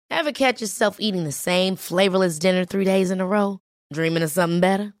Ever catch yourself eating the same flavorless dinner 3 days in a row? Dreaming of something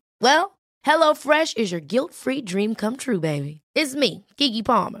better? Well, HelloFresh is your guilt-free dream come true, baby. It's me, Keke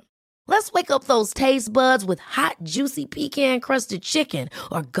Palmer. Let's wake up those taste buds with hot, juicy pecan-crusted chicken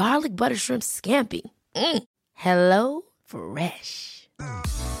or garlic butter shrimp scampi. Hello Fresh.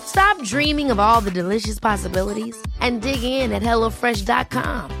 Stop dreaming of all the delicious possibilities and dig in at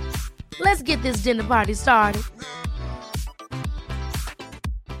HelloFresh.com. Let's get this dinner party started.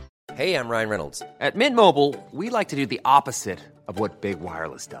 Hey, I'm Ryan Reynolds. At Mint Mobile, we like to do the opposite of what Big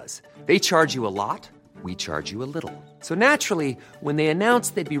Wireless does. They charge you a lot, we charge you a little. So naturally, when they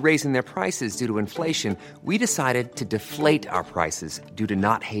announced they'd be raising their prices due to inflation, we decided to deflate our prices due to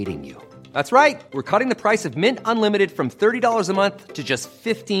not hating you. That's right. We're cutting the price of Mint Unlimited from $30 a month to just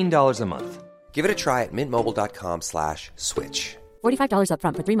 $15 a month. Give it a try at mintmobile.com/switch. $45 up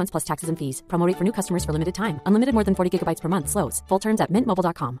front for 3 months plus taxes and fees. Promo rate for new customers for limited time. Unlimited more than 40 gigabytes per month. Slows full terms at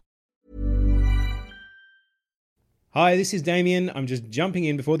mintmobile.com. Hi, this is Damien. I'm just jumping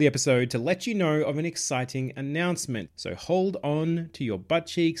in before the episode to let you know of an exciting announcement. So hold on to your butt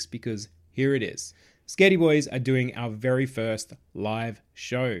cheeks because here it is. Scaredy Boys are doing our very first live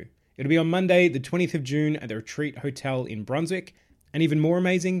show. It'll be on Monday, the 20th of June at the Retreat Hotel in Brunswick. And even more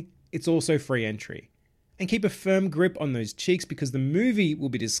amazing, it's also free entry. And keep a firm grip on those cheeks because the movie we'll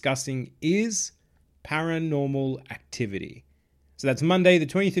be discussing is Paranormal Activity. So that's Monday, the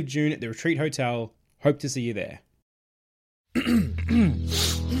 20th of June at the Retreat Hotel. Hope to see you there.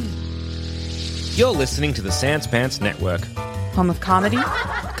 You're listening to the Sans Pants Network. Home of comedy,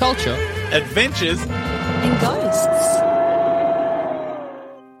 Culture. adventures, and ghosts.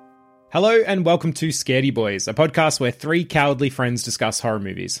 Hello and welcome to Scaredy Boys, a podcast where three cowardly friends discuss horror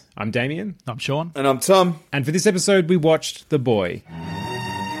movies. I'm Damien. I'm Sean. And I'm Tom. And for this episode, we watched The Boy.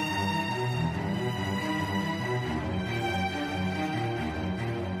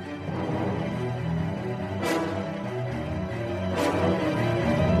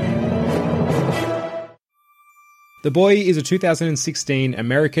 The Boy is a 2016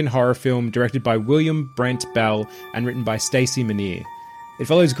 American horror film directed by William Brent Bell and written by Stacey Manier. It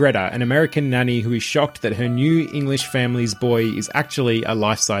follows Greta, an American nanny who is shocked that her new English family's boy is actually a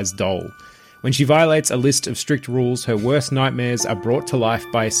life-size doll. When she violates a list of strict rules, her worst nightmares are brought to life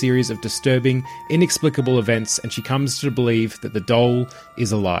by a series of disturbing, inexplicable events, and she comes to believe that the doll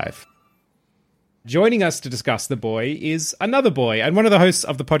is alive. Joining us to discuss The Boy is another boy and one of the hosts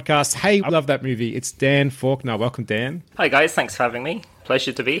of the podcast. Hey, I love that movie. It's Dan Faulkner. Welcome, Dan. Hi guys, thanks for having me.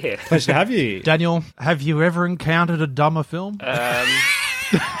 Pleasure to be here. Pleasure to have you. Daniel, have you ever encountered a dumber film?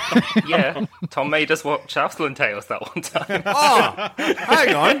 Yeah, Tom made us watch Southland Tales that one time. Oh,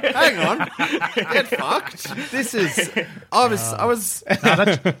 hang on. Get fucked. This is... I was... No,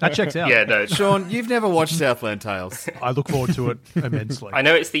 that checks out. Yeah, no. Sean, you've never watched Southland Tales. I look forward to it immensely. I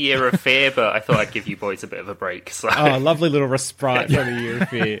know it's the year of fear, but I thought I'd give you boys a bit of a break. So. Oh, lovely little respite for the year of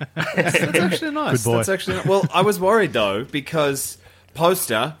fear. That's actually nice. Good boy. That's actually well, I was worried, though, because...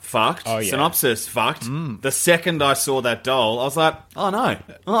 Poster, fucked. Oh, yeah. Synopsis, fucked. The second I saw that doll, I was like, oh no.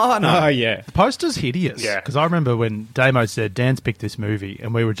 Oh, yeah. The poster's hideous. Yeah. Because I remember when Damo said, Dan's picked this movie,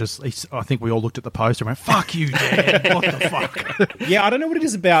 and we were just, I think we all looked at the poster and went, fuck you, Dan. What the fuck? Yeah, I don't know what it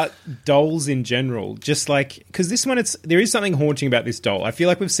is about dolls in general. Just like, because this one, there is something haunting about this doll. I feel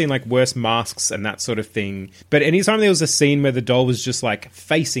like we've seen like worse masks and that sort of thing. But anytime there was a scene where the doll was just like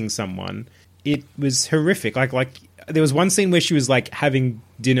facing someone, it was horrific. Like there was one scene where she was like having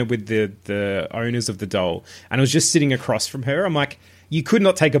dinner with the owners of the doll and I was just sitting across from her. I'm like, you could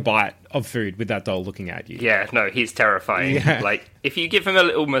not take a bite of food with that doll looking at you. Yeah, no, he's terrifying. Yeah. Like, if you give him a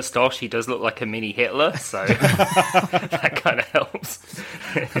little moustache, he does look like a mini Hitler, so that kind of helps.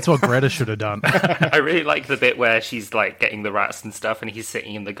 That's what Greta should have done. I really like the bit where she's like getting the rats and stuff and he's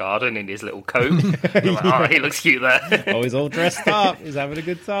sitting in the garden in his little coat. I'm like, oh, he looks cute there. Oh, he's all dressed up. He's having a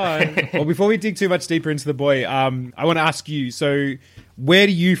good time. Well, before we dig too much deeper into The Boy, I want to ask you, so where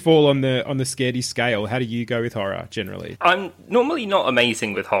do you fall on the scaredy scale? How do you go with horror generally? I'm normally not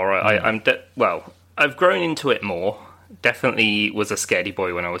amazing with horror. I've grown into it more. Definitely was a scaredy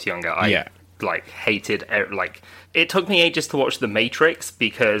boy when I was younger. I hated, like, it took me ages to watch The Matrix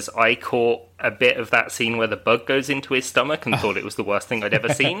because I caught a bit of that scene where the bug goes into his stomach and thought it was the worst thing I'd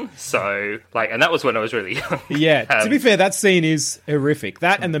ever seen. So, like, and that was when I was really young. Yeah, to be fair, that scene is horrific.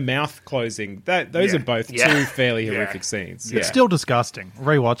 That and the mouth closing, those are both two fairly horrific scenes. It's still disgusting.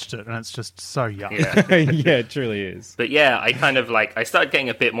 Rewatched it and it's just so yuck. Yeah, yeah, it truly is. But yeah, I kind of I started getting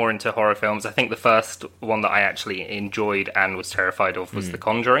a bit more into horror films. I think the first one that I actually enjoyed and was terrified of was The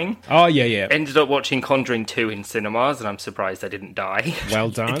Conjuring. Oh, yeah. Ended up watching Conjuring 2 in cinemas and I'm surprised I didn't die.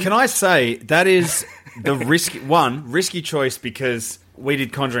 Well done. Can I say, that is the risky choice because we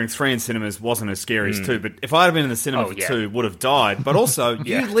did Conjuring 3 in cinemas wasn't as scary as 2, but if I had been in the cinema for 2, would have died. But also,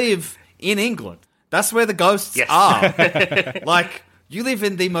 you live in England. That's where the ghosts are. Like, you live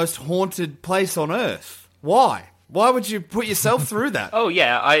in the most haunted place on earth. Why? Why would you put yourself through that? Oh,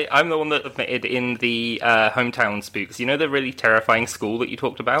 yeah, I'm the one that admitted in the Hometown Spooks. You know the really terrifying school that you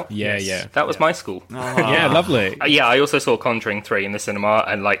talked about? Yeah. That was my school. Yeah, lovely. Yeah, I also saw Conjuring 3 in the cinema,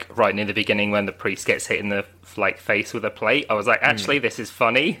 and, like, right near the beginning when the priest gets hit in the, like, face with a plate, I was like, actually, this is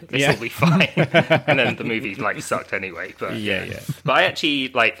funny. This will be fine. And then the movie, like, sucked anyway. But But I actually,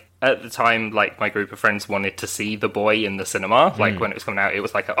 like, at the time, like, my group of friends wanted to see The Boy in the cinema. Like, when it was coming out, it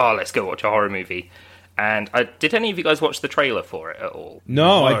was like, oh, let's go watch a horror movie. And did any of you guys watch the trailer for it at all?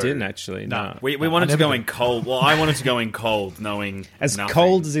 No, I didn't actually. No, we wanted to go in cold. Well, I wanted to go in cold, knowing as nothing.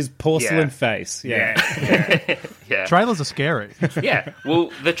 Cold as his porcelain face. Yeah. Trailers are scary. Yeah. Well,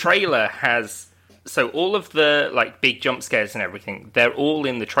 the trailer has all of the like big jump scares and everything. They're all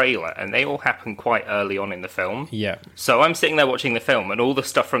in the trailer, and they all happen quite early on in the film. Yeah. So I'm sitting there watching the film, and all the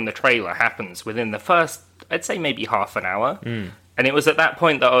stuff from the trailer happens within the first, I'd say maybe half an hour. And it was at that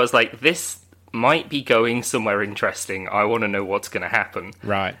point that I was like, this might be going somewhere interesting. I want to know what's going to happen.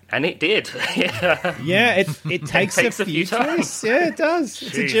 Right. And it did. Yeah, it takes a few twists. Yeah, it does.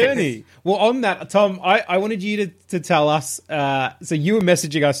 It's a journey. Well, on that, Tom, I wanted you to tell us, so you were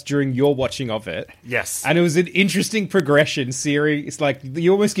messaging us during your watching of it. Yes. And it was an interesting progression series. It's like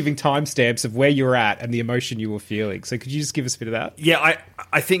you're almost giving timestamps of where you were at and the emotion you were feeling. So could you just give us a bit of that? Yeah,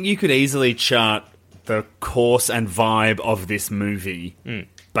 I think you could easily chart the course and vibe of this movie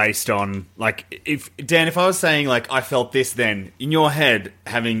based on, like, if I was saying, like, I felt this then, in your head,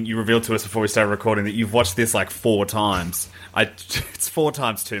 having you revealed to us before we started recording that you've watched this, like, 4 times. It's 4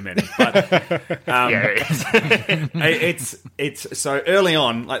 times too many. But it's so early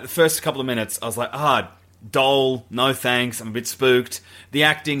on, like, the first couple of minutes, I was like, doll, no thanks, I'm a bit spooked. The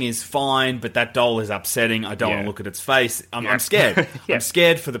acting is fine, but that doll is upsetting. I don't want to look at its face. I'm scared. I'm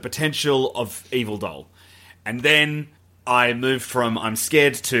scared for the potential of evil doll. And then I moved from I'm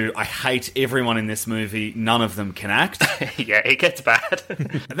scared to I hate everyone in this movie. None of them can act. Yeah, it gets bad.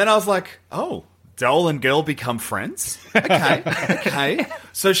 And then I was like, oh, doll and girl become friends? Okay.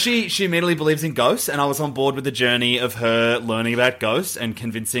 So she immediately believes in ghosts, and I was on board with the journey of her learning about ghosts and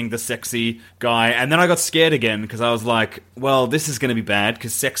convincing the sexy guy. And then I got scared again because I was like, well, this is going to be bad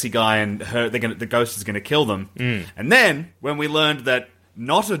because sexy guy and her, the ghost is going to kill them. And then when we learned that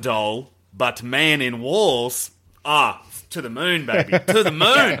not a doll, but man in walls, to the moon, baby. To the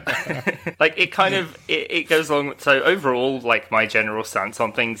moon. Like, it kind of, it goes along with, so overall, like, my general stance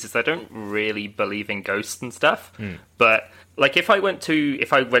on things is I don't really believe in ghosts and stuff, but, like, if I went to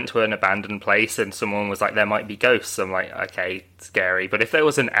an abandoned place and someone was like, there might be ghosts, I'm like, okay, scary. But if there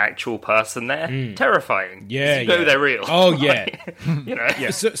was an actual person there, terrifying. Yeah, you know they're real. Oh, yeah. You know?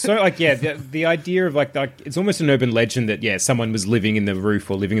 Yeah. So like, the idea of, like, it's almost an urban legend that, someone was living in the roof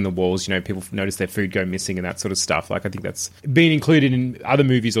or living in the walls, you know, people notice their food go missing and that sort of stuff. Like, I think that's been included in other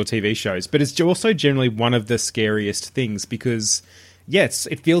movies or TV shows. But it's also generally one of the scariest things because... yes,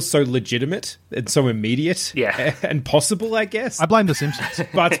 it feels so legitimate and so immediate and possible, I guess. I blame The Simpsons.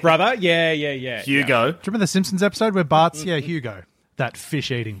 Bart's brother? Yeah. Hugo. Do you remember The Simpsons episode where Bart's, Hugo, that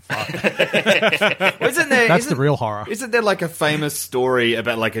fish-eating fuck. That's the real horror. Isn't there, like, a famous story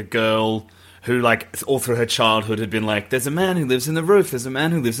about, like, a girl who, like, all through her childhood had been like, there's a man who lives in the roof, there's a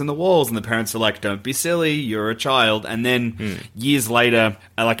man who lives in the walls, and the parents are like, don't be silly, you're a child. And then years later,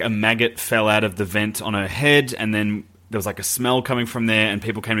 like, a maggot fell out of the vent on her head, and then... there was like a smell coming from there, and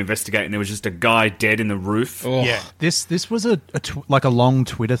people came to investigate, and there was just a guy dead in the roof. Oh. Yeah, this was a long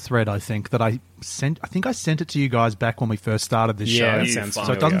Twitter thread, I think, that I sent. I think I sent it to you guys back when we first started this show. That sounds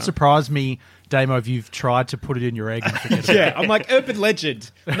so it doesn't surprise me, Damo, if you've tried to put it in your egg and forget about it. I'm like, urban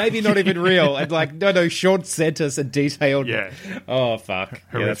legend, maybe not even real, and like, no, Sean sent us a detailed. Yeah. Oh fuck,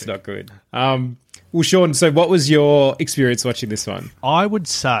 yeah, that's not good. Well, Sean, so what was your experience watching this one? I would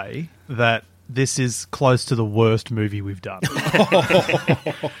say that this is close to the worst movie we've done.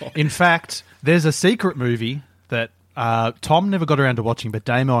 In fact, there's a secret movie that Tom never got around to watching, but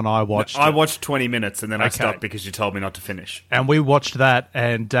Damo and I watched. I watched 20 minutes and then I stopped because you told me not to finish. And we watched that,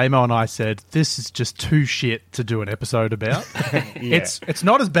 and Damo and I said, this is just too shit to do an episode about. It's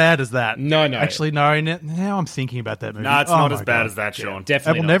not as bad as that. No. Actually, no. Now I'm thinking about that movie. No, it's not as bad as that, Sean. Yeah,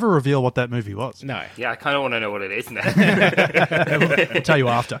 definitely. And we'll never reveal what that movie was. No. Yeah, I kind of want to know what it is now. I'll tell you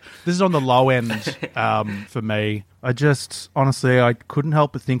after. This is on the low end for me. Honestly, I couldn't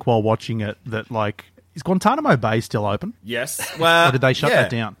help but think while watching it that, like, is Guantanamo Bay still open? Yes. Well, or did they shut that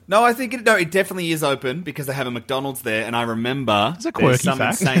down? No, I think it definitely is open because they have a McDonald's there, and I remember it's a quirky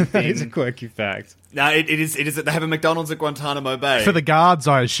fact. Same thing. It's a quirky fact. No, it is. They have a McDonald's at Guantanamo Bay. For the guards,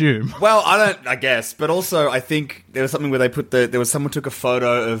 I assume. Well, I guess. But also, I think there was something where they put someone took a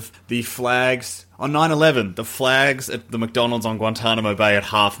photo of the flags on 9/11, the flags at the McDonald's on Guantanamo Bay at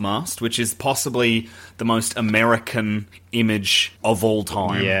half-mast, which is possibly the most American image of all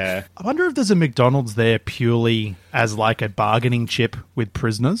time. Yeah. I wonder if there's a McDonald's there purely as like a bargaining chip with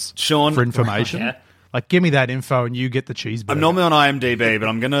prisoners, Sean, for information. Yeah. Like, give me that info and you get the cheeseburger. I'm normally on IMDb, but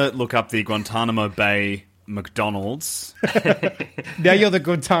I'm going to look up the Guantanamo Bay McDonald's. Now you're the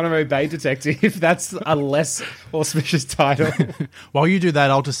Guantanamo Bay detective. That's a less auspicious title. While you do that,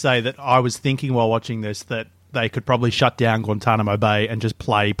 I'll just say that I was thinking while watching this that they could probably shut down Guantanamo Bay and just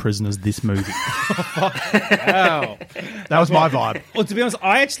play prisoners this movie. Wow. That was my vibe. Well, to be honest,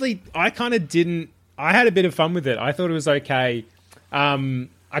 I kind of didn't. I had a bit of fun with it. I thought it was okay.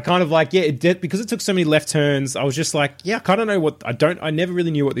 I kind of like, it did, because it took so many left turns. I was just like, yeah, I kind of know what I never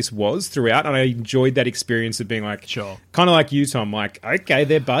really knew what this was throughout, and I enjoyed that experience of being like, sure, kind of like you, Tom. Like, okay,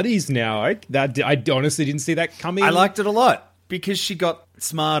 they're buddies now. I honestly didn't see that coming. I liked it a lot because she got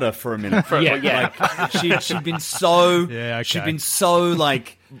smarter for a minute. Yeah. Like, she'd been so okay. she'd been so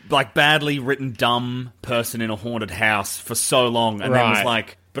like badly written dumb person in a haunted house for so long, and then was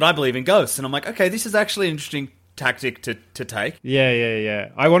like, but I believe in ghosts, and I'm like, okay, this is actually an interesting tactic to take. Yeah.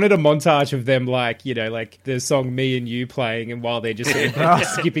 I wanted a montage of them, like, you know, like the song "Me and You" playing, and while they're just sort of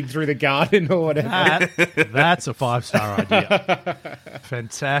skipping through the garden or whatever. That's a 5-star idea.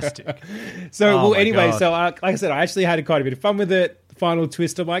 Fantastic. So, anyway, so like I said, I actually had quite a bit of fun with it. The final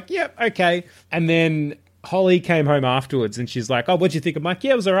twist, I'm like, yep, okay. And then Holly came home afterwards and she's like, oh, what'd you think? I'm like,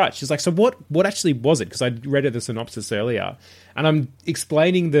 yeah, it was all right. She's like, so what actually was it? Because I read the synopsis earlier. And I'm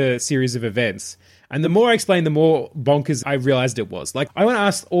explaining the series of events. And the more I explained, the more bonkers I realized it was. Like, I want to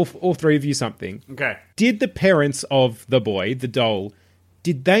ask all three of you something. Okay. Did the parents of the boy, the doll,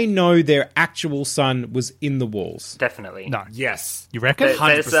 did they know their actual son was in the walls? Definitely. No. Yes. You reckon?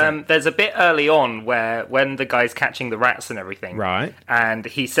 There's a bit early on where when the guy's catching the rats and everything, right? And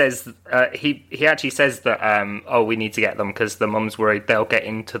he says he actually says that we need to get them because the mum's worried they'll get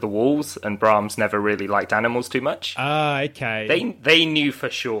into the walls, and Brahms never really liked animals too much. Okay. They knew for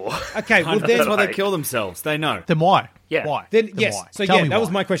sure. Okay, well That's then why they kill themselves. They know. Then why? Yeah. Why? Then Then yes. why? So Tell yeah, me that was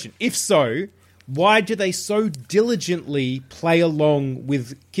why. my question. If so, why do they so diligently play along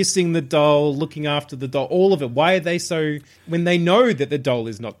with kissing the doll, looking after the doll, all of it? Why are they so, when they know that the doll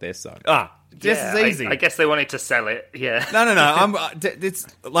is not their son? This is easy. I guess they wanted to sell it. Yeah. No. It's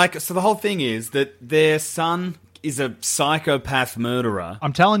like, so the whole thing is that their son is a psychopath murderer.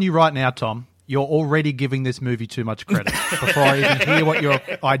 I'm telling you right now, Tom, you're already giving this movie too much credit before I even hear what your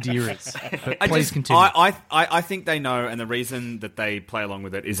idea is. But please continue. I think they know, and the reason that they play along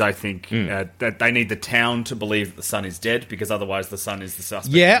with it is I think that they need the town to believe that the son is dead, because otherwise the son is the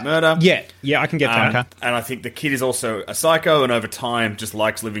suspect of murder. Yeah, I can get that. Okay. And I think the kid is also a psycho, and over time just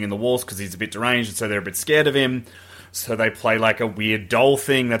likes living in the walls because he's a bit deranged, and so they're a bit scared of him. So they play like a weird doll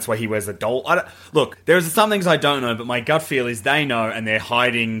thing. That's why he wears a doll. Look, there's some things I don't know, but my gut feel is they know, and they're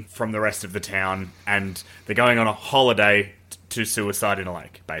hiding from the rest of the town, and they're going on a holiday to suicide in a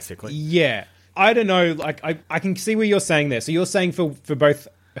lake, basically. Yeah. I don't know, like, I can see where you're saying there. So you're saying for both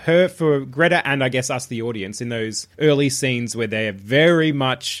her, for Greta, and I guess us, the audience, in those early scenes where they're very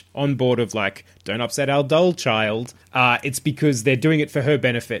much on board of like, don't upset our doll child, it's because they're doing it for her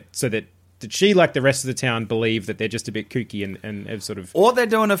benefit, so that she, like the rest of the town, believe that they're just a bit kooky and have sort of... Or they're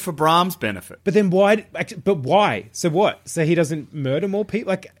doing it for Brahms' benefit. But then why? But why? So what? So he doesn't murder more people?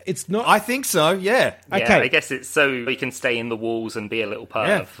 Like, it's not... I think so, yeah. Yeah, Okay. I guess it's so he can stay in the walls and be a little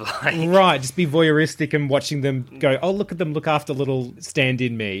perv. Yeah. Right, just be voyeuristic and watching them go, oh, look at them look after little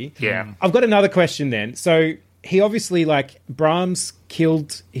stand-in me. Yeah. I've got another question then. So he obviously, like, Brahms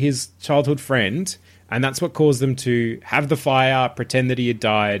killed his childhood friend, and that's what caused them to have the fire, pretend that he had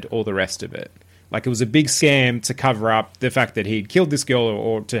died, all the rest of it. Like, it was a big scam to cover up the fact that he'd killed this girl,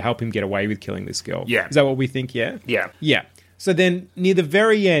 or to help him get away with killing this girl. Yeah. Is that what we think, yeah? Yeah. Yeah. So then, near the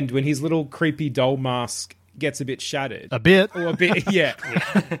very end, when his little creepy doll mask gets a bit shattered. A bit. Or a bit, yeah.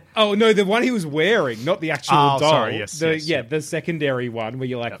 Oh, no, the one he was wearing, not the actual doll. Sorry, yes. The secondary one, where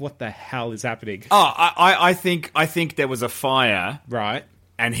you're like, what the hell is happening? I think there was a fire, Right.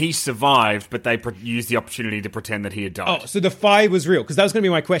 and he survived, but they used the opportunity to pretend that he had died. Oh, so the fire was real, because that was going to be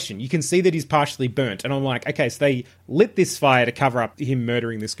my question. You can see that he's partially burnt, and I'm like, okay, so they lit this fire to cover up him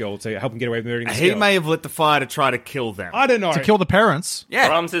murdering this girl, to help him get away with murdering this He girl. may have lit the fire to try to kill them. I don't know. To kill the parents. Yeah.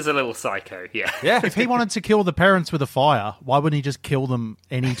 Brahms is a little psycho, yeah. Yeah. If he wanted to kill the parents with a fire, why wouldn't he just kill them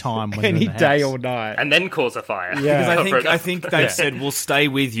any time when Any they're in the day house? or night. And then cause a fire. Yeah. Because I think they said, we'll stay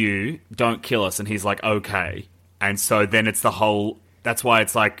with you, don't kill us. And he's like, okay. And so then it's the whole that's why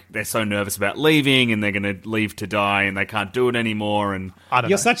it's like they're so nervous about leaving and they're going to leave to die and they can't do it anymore. And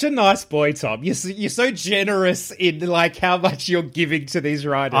You're such a nice boy, Tom. You're so generous in like how much you're giving to these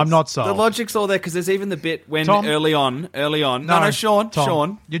writers. I'm not sold. the logic's all there because there's even the bit when Tom? early on. No, Sean.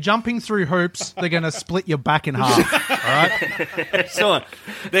 Tom, you're jumping through hoops. They're going to split your back in half. All right. Sean.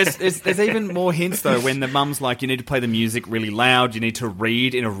 There's even more hints though when the mum's like, you need to play the music really loud. You need to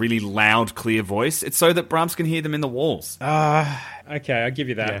read in a really loud, clear voice. It's so that Brahms can hear them in the walls. Okay, I'll give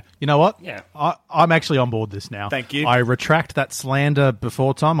you that. Yeah. You know what? Yeah. I'm actually on board this now. Thank you. I retract that slander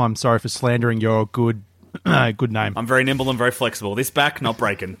before, Tom. I'm sorry for slandering your good good name. I'm very nimble and very flexible. This back, not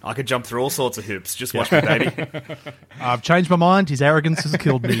breaking. I could jump through all sorts of hoops. Just watch me, baby. I've changed my mind. His arrogance has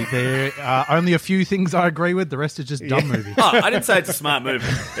killed me. There are only a few things I agree with. The rest are just dumb movies. Oh, I didn't say it's a smart movie.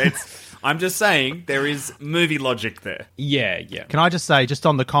 I'm just saying there is movie logic there. Yeah. Can I just say, just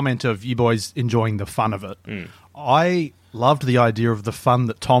on the comment of you boys enjoying the fun of it, I loved the idea of the fun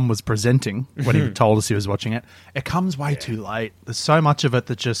that Tom was presenting when he told us he was watching it. It comes way too late. There's so much of it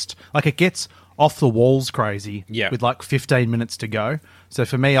that just, like, it gets off the walls crazy with like 15 minutes to go. So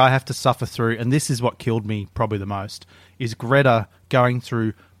for me, I have to suffer through, and this is what killed me probably the most, is Greta going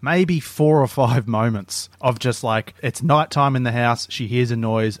through maybe 4 or 5 moments of just like, it's nighttime in the house, she hears a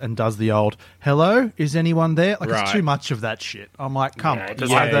noise and does the old, hello, is anyone there? Like, it's too much of that shit. I'm like, come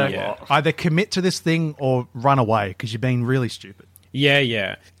on, either commit to this thing or run away, because you're being really stupid.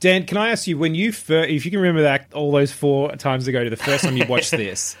 Yeah. Dan, can I ask you, when you if you can remember that all those 4 times ago to the first time you watched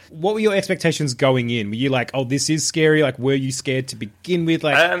this, what were your expectations going in? Were you like, oh, this is scary? Like, were you scared to begin with?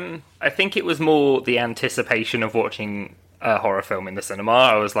 Like, I think it was more the anticipation of watching a horror film in the cinema.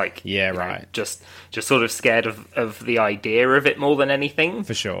 I was like, just sort of scared of the idea of it more than anything.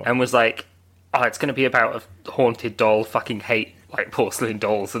 For sure. And was like, oh, it's going to be about a haunted doll. Fucking hate like porcelain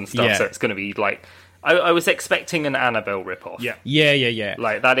dolls and stuff. Yeah. So it's going to be like, I was expecting an Annabelle ripoff. Yeah.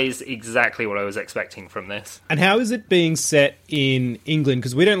 Like, that is exactly what I was expecting from this. And how is it being set in England?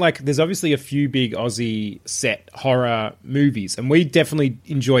 Because we don't like... There's obviously a few big Aussie set horror movies, and we definitely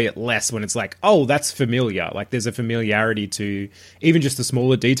enjoy it less when it's like, oh, that's familiar. Like, there's a familiarity to even just the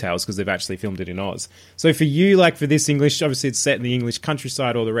smaller details because they've actually filmed it in Oz. So for you, like, for this English... Obviously, it's set in the English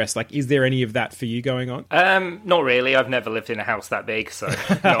countryside, all the rest. Like, is there any of that for you going on? Not really. I've never lived in a house that big, so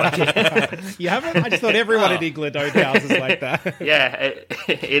no idea. You haven't? I just thought everyone in England owned houses like that. Yeah,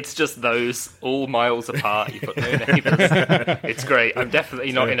 it's just those all miles apart. You put no neighbours. It's great. I'm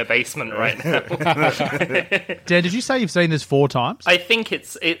definitely not in a basement right now. Dan, did you say you've seen this 4 times? I think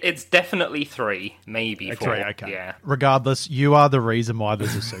it's definitely 3, maybe 4. 3, okay. Yeah. Regardless, you are the reason why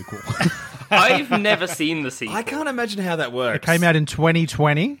there's a sequel. I've never seen the sequel. I can't imagine how that works. It came out in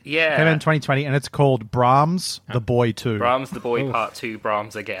 2020. Yeah. It came out in 2020, and it's called Brahms the Boy 2. Brahms the Boy Part 2,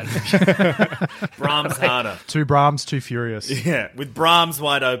 Brahms again. Brahms harder. 2 Brahms, 2 Furious. Yeah, with Brahms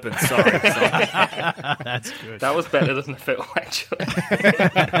wide open. Sorry. That's good. That was better than the film, actually.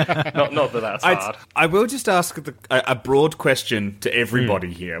 not that that's hard. I will just ask a broad question to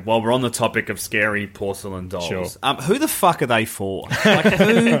everybody here while we're on the topic of scary porcelain dolls. Sure. Who the fuck are they for?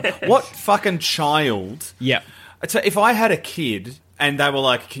 Like, what fucking child? Yeah. So if I had a kid and they were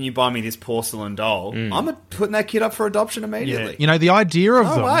like, can you buy me this porcelain doll? I'm putting that kid up for adoption immediately. Yeah. You know, the idea of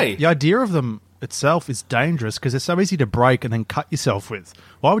No way. the idea of them itself is dangerous because they're so easy to break and then cut yourself with.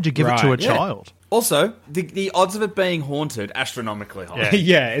 Why would you give it to a child? Also, the odds of it being haunted, astronomically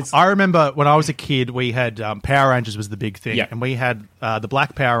high. I remember when I was a kid, we had Power Rangers was the big thing, Yeah. and we had the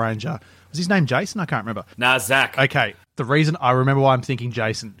Black Power Ranger. Was his name Jason? I can't remember. Nah, Zach. Okay. The reason I remember why I'm thinking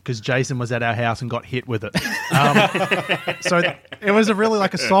Jason, because Jason was at our house and got hit with it. So it was a really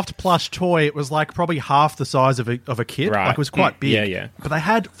like a soft plush toy. It was like probably half the size of a kid. Right. Like it was quite big. Yeah. But they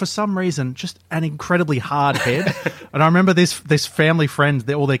had, for some reason, just an incredibly hard head. And I remember this family friend,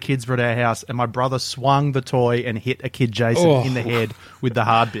 all their kids were at our house, and my brother swung the toy and hit a kid Jason in the head with the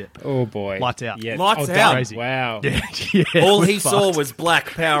hard bit. Oh, boy. Lights out. Yeah. Lights oh, out. Crazy. Wow. Yeah, All it he was saw fucked. was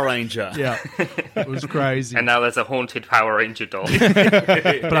Black Power Ranger. Yeah, it was crazy. And now there's a haunted Power Ranger doll.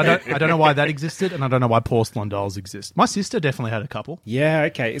 But I don't know why that existed, and I don't know why porcelain dolls exist. My sister definitely had a couple. Yeah,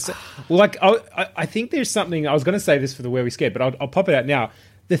 okay. So, well, like, I think there's something... I was going to say this for the Where We Scared, but I'll pop it out now.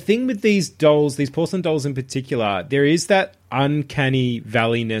 The thing with these dolls, these porcelain dolls in particular, there is that uncanny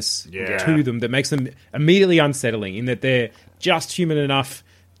valleyness to them that makes them immediately unsettling in that they're just human enough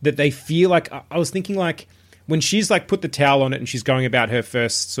that they feel like... I was thinking, like, when she's, like, put the towel on it and she's going about her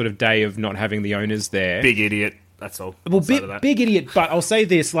first sort of day of not having the owners there... Big idiot. That's all. Well, big idiot, but I'll say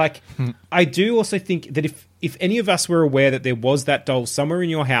this, like, I do also think that if any of us were aware that there was that doll somewhere in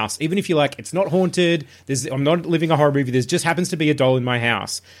your house, even if you're like, it's not haunted, I'm not living a horror movie, there just happens to be a doll in my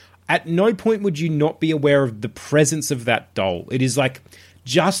house, at no point would you not be aware of the presence of that doll. It is like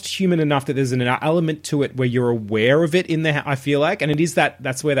just human enough that there's an element to it where you're aware of it in there, I feel like. And it is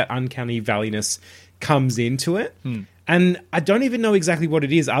that's where that uncanny valleyness comes into it. And I don't even know exactly what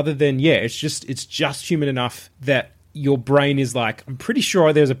it is other than, it's just human enough that your brain is like, I'm pretty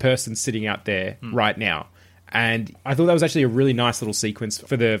sure there's a person sitting out there right now. And I thought that was actually a really nice little sequence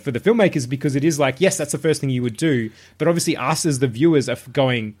for the filmmakers, because it is like, yes, that's the first thing you would do. But obviously us as the viewers are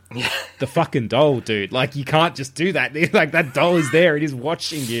going, the fucking doll, dude. Like, you can't just do that. Like, that doll is there. It is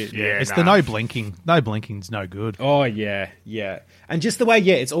watching you. Yeah, it's the no blinking. No blinking's no good. Oh, yeah. And just the way,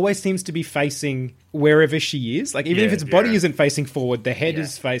 it always seems to be facing wherever she is. Like, even if its body isn't facing forward, the head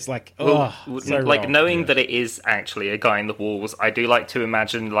is faced like, so like wrong. knowing that it is actually a guy in the walls. I do like to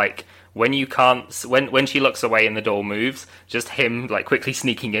imagine, like, when you can't, when she looks away and the doll moves, just him like quickly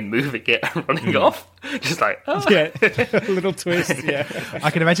sneaking in, moving it, and running off, just like a little twist.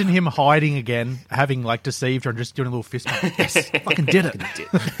 I can imagine him hiding again, having like deceived her and just doing a little fist bump. Yes, fucking did it.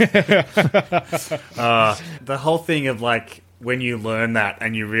 The whole thing of like, when you learn that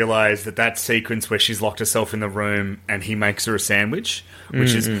and you realize that sequence where she's locked herself in the room and he makes her a sandwich,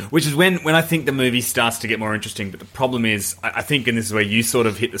 which is when I think the movie starts to get more interesting. But the problem is, I think, and this is where you sort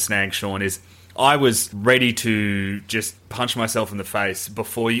of hit the snag, Sean, is I was ready to just punch myself in the face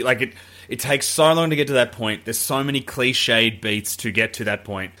before you, like, it takes so long to get to that point. There's so many cliched beats to get to that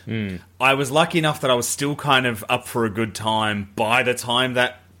point. I was lucky enough that I was still kind of up for a good time by the time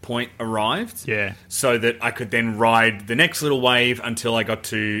that point arrived, so that I could then ride the next little wave until I got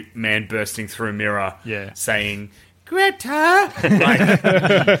to man bursting through a mirror, saying Greta.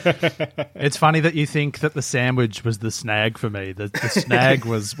 It's funny that you think that the sandwich was the snag for me. The snag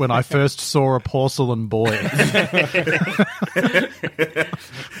was when I first saw a porcelain boy.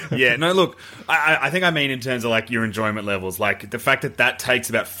 No, look, I think I mean in terms of like your enjoyment levels, like the fact that takes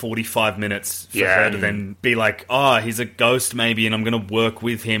about 45 minutes for her to then be like, oh, he's a ghost maybe, and I'm going to work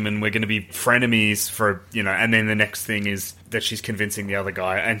with him and we're going to be frenemies for, and then the next thing is that she's convincing the other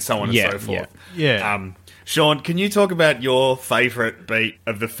guy and so on and so forth. Sean, can you talk about your favourite beat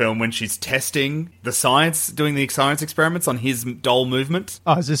of the film when she's testing the science, doing the science experiments on his doll movement?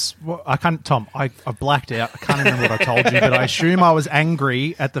 Oh, is this... I can't... Tom, I blacked out. I can't remember what I told you, but I assume I was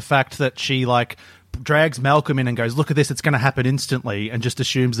angry at the fact that she, like, drags Malcolm in and goes, look at this, it's going to happen instantly, and just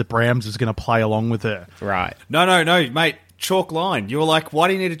assumes that Brahms is going to play along with her. Right. No, mate. Chalk line. You were like, why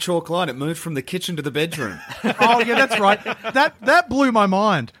do you need a chalk line? It moved from the kitchen to the bedroom. Oh, yeah, that's right. That blew my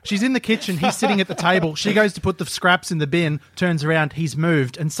mind. She's in the kitchen. He's sitting at the table. She goes to put the scraps in the bin, turns around, he's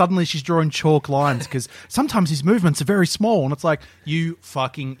moved, and suddenly she's drawing chalk lines because sometimes his movements are very small, and it's like, you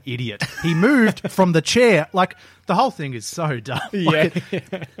fucking idiot. He moved from the chair. Like, the whole thing is so dumb. Like,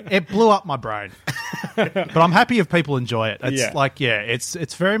 it blew up my brain. But I'm happy if people enjoy it. It's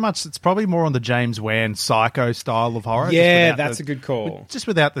it's very much, it's probably more on the James Wan Psycho style of horror. Yeah, that's a good call. Just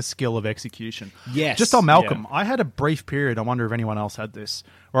without the skill of execution. Yes. Just on Malcolm, I had a brief period, I wonder if anyone else had this,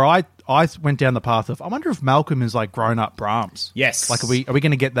 where I went down the path of, I wonder if Malcolm is like grown-up Brahms. Yes. Like, are we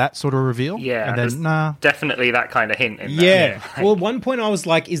going to get that sort of reveal? Yeah. And then, definitely that kind of hint in there. Yeah. Well, at one point I was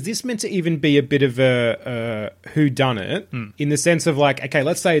like, is this meant to even be a bit of a whodunit? In the sense of like, okay,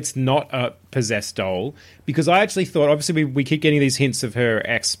 let's say it's not a possessed doll, because I actually thought, obviously we keep getting these hints of her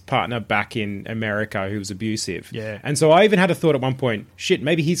ex-partner back in America who was abusive. Yeah. And so I even had a thought at one point, shit,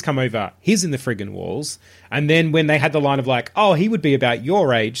 maybe he's come over, he's in the friggin' walls. And then when they had the line of like, oh, he would be about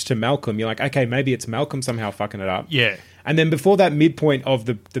your age to Malcolm, you're like, okay, maybe it's Malcolm somehow fucking it up. Yeah. And then before that midpoint of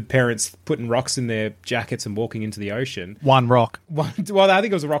the parents putting rocks in their jackets and walking into the ocean. One rock. Well, I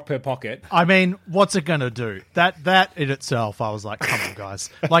think it was a rock per pocket. I mean, what's it going to do? That in itself, I was like, come on,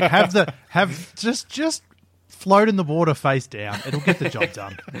 guys. Like, just float in the water face down. It'll get the job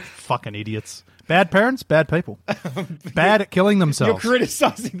done. Fucking idiots. Bad parents, bad people. Bad at killing themselves. You're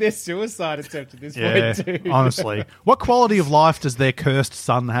criticising their suicide attempt at this point, too. Honestly. What quality of life does their cursed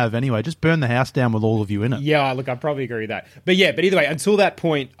son have anyway? Just burn the house down with all of you in it. Yeah, look, I probably agree with that. But either way, until that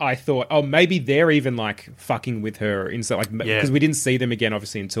point, I thought, oh, maybe they're even, like, fucking with her. Because we didn't see them again,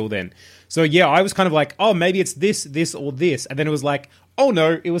 obviously, until then. So, yeah, I was kind of like, oh, maybe it's this, or this. And then it was like, oh,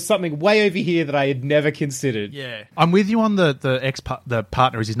 no, it was something way over here that I had never considered. Yeah. I'm with you on the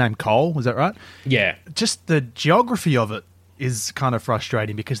partner. Is his name Cole? Was that right? Yeah. Just the geography of it is kind of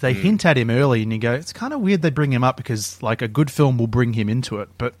frustrating because they hint at him early and you go, it's kind of weird they bring him up because like a good film will bring him into it.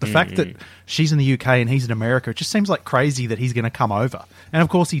 But the fact that she's in the UK and he's in America, it just seems like crazy that he's going to come over. And of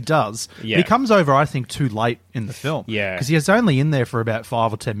course he does. Yeah. But he comes over, I think, too late in the film. Yeah. Because he was only in there for about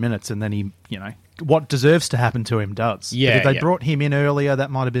 5 or 10 minutes and then he, what deserves to happen to him does. Yeah, But if they yeah. brought him in earlier, that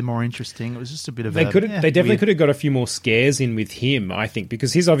might have been more interesting. It was just a bit of They definitely could have got a few more scares in with him, I think,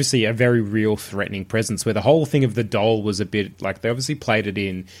 because he's obviously a very real threatening presence, where the whole thing of the doll was a bit like, they obviously played it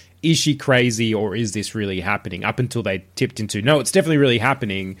in, is she crazy or is this really happening? Up until they tipped into, no, it's definitely really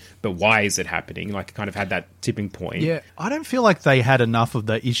happening, but why is it happening? Like, kind of had that tipping point. Yeah, I don't feel like they had enough of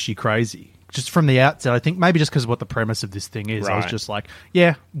the is she crazy? Just from the outset, I think maybe just because of what the premise of this thing is, I was Right. just like,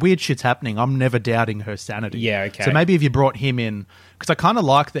 yeah, weird shit's happening. I'm never doubting her sanity. Yeah, okay. So maybe if you brought him in, because I kind of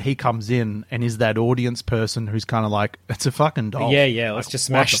like that he comes in and is that audience person who's kind of like, it's a fucking doll. Yeah, let's Like, just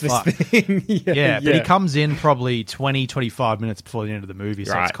what smash the this fuck? thing. Yeah, but he comes in probably 20, 25 minutes before the end of the movie,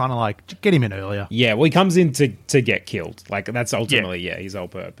 so Right. it's kind of like, get him in earlier. Yeah, well, he comes in to get killed. Like, that's ultimately, his whole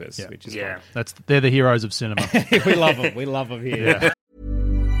purpose, which is Yeah. They're the heroes of cinema. fine. We love them. We love them here. Yeah.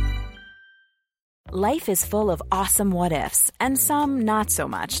 Life is full of awesome what ifs, and some not so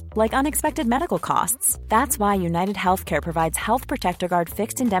much, like unexpected medical costs. That's why United Healthcare provides Health Protector Guard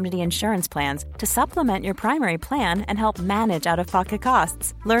fixed indemnity insurance plans to supplement your primary plan and help manage out of pocket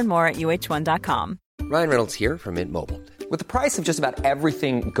costs. Learn more at uh1.com. Ryan Reynolds here from Mint Mobile. With the price of just about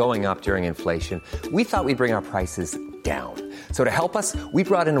everything going up during inflation, we thought we'd bring our prices down. So to help us, we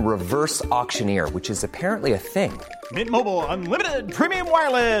brought in a reverse auctioneer, which is apparently a thing. Mint Mobile Unlimited Premium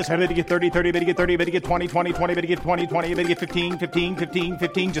Wireless. How to get 30, 30, bit to get 30, bit to get 20, 20, 20, bit to get 20, 20, bit to get 15, 15, 15,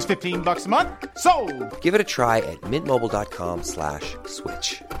 15, just $15 a month? Sold! Give it a try at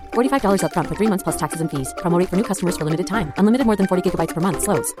mintmobile.com/switch. $45 up front for 3 months plus taxes and fees. Promo rate for new customers for limited time. Unlimited more than 40 gigabytes per month.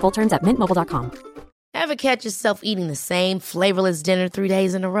 Slows full terms at mintmobile.com. Ever catch yourself eating the same flavorless dinner 3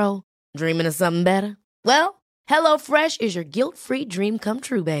 days in a row? Dreaming of something better? Well, HelloFresh is your guilt-free dream come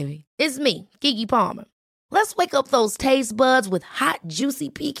true, baby. It's me, Keke Palmer. Let's wake up those taste buds with hot, juicy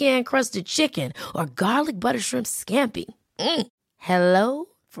pecan-crusted chicken or garlic butter shrimp scampi. Hello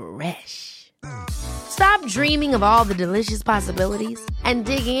Fresh. Stop dreaming of all the delicious possibilities and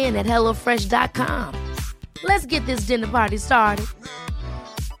dig in at HelloFresh.com. Let's get this dinner party started.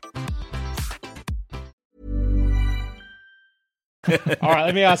 All right,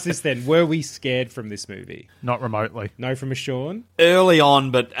 let me ask this then. Were we scared from this movie? Not remotely. No from a Sean? Early on,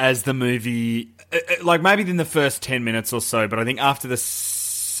 but as the movie, like maybe in the first 10 minutes or so, but I think after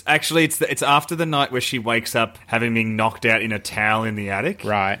actually it's after the night where she wakes up having been knocked out in a towel in the attic.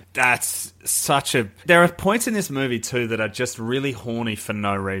 Right. That's there are points in this movie too that are just really horny for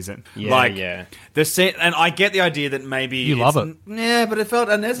no reason. Yeah. The scene, and I get the idea that maybe You love it. Yeah, but it felt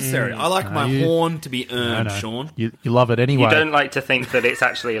unnecessary. I like my horn to be earned, No. Sean. You love it anyway. You don't like to think that it's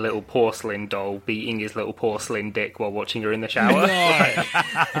actually a little porcelain doll beating his little porcelain dick while watching her in the shower.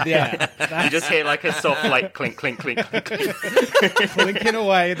 Yeah. You just hear like a soft like clink, clink, clink, clink, clink. Clinking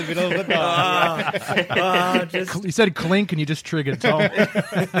away in the middle of the night. You said clink and you just triggered Tom.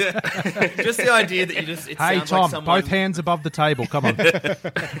 Just the idea that you just it Hey sounds Tom, like someone, both hands above the table. Come on.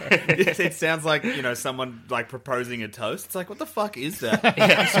 it sounds like, you know, someone like proposing a toast. It's like, what the fuck is that?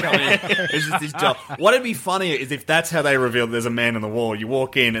 It's just this doll. What'd be funnier is if that's how they reveal there's a man on the wall. You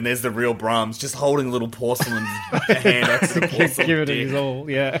walk in and there's the real Brahms just holding a little porcelain hand next to the porcelain Give it dick. his all,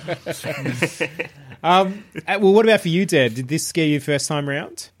 yeah. Well, what about for you, Dad? Did this scare you first time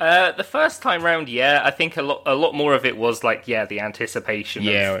round? The first time round, yeah, I think a lot more of it was like, the anticipation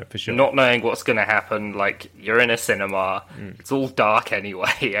of for sure. not knowing what's going to happen. Like, you're in a cinema, it's all dark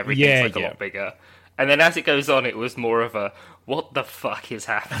anyway, everything's a lot bigger. And then as it goes on, it was more of a, what the fuck is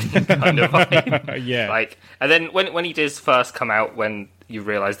happening kind of vibe. Yeah. Like, and then when he does first come out, when you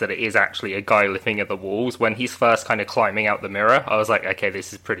realise that it is actually a guy living at the walls, when he's first kind of climbing out the mirror, I was like, okay,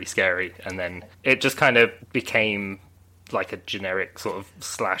 this is pretty scary. And then it just kind of became like a generic sort of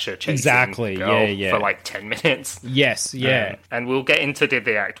slasher chasing girl for like 10 minutes. Yes, yeah. And we'll get into Did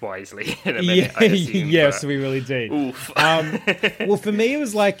They Act Wisely in a minute, I assume, yes, but- we really did. Oof. Well, for me, it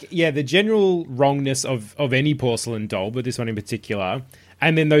was like, the general wrongness of any porcelain doll, but this one in particular.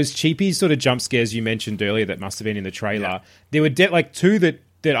 And then those cheapy sort of jump scares you mentioned earlier that must have been in the trailer. Yeah. There were like two that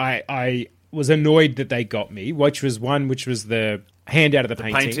I was annoyed that they got me, which was the hand out of the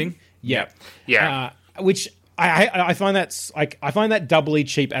painting. Yeah. Yeah. Which I find that doubly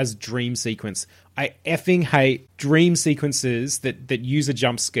cheap as dream sequence. I effing hate dream sequences that use a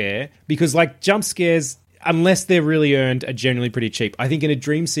jump scare, because like jump scares, unless they're really earned, are generally pretty cheap. I think in a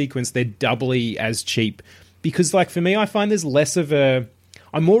dream sequence they're doubly as cheap, because like for me, I find there's less of a...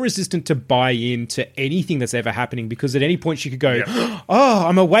 I'm more resistant to buy into anything that's ever happening, because at any point she could go, oh,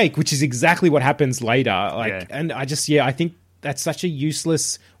 I'm awake, which is exactly what happens later. And I just, I think that's such a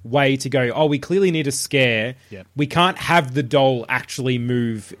useless way to go, oh, we clearly need a scare. Yeah. We can't have the doll actually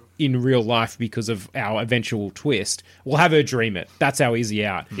move in real life because of our eventual twist. We'll have her dream it. That's our easy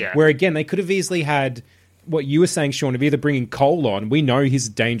out. Yeah. Where again, they could have easily had what you were saying, Sean, of either bringing Cole on. We know he's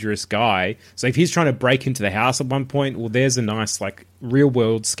a dangerous guy. So if he's trying to break into the house at one point, well, there's a nice, like,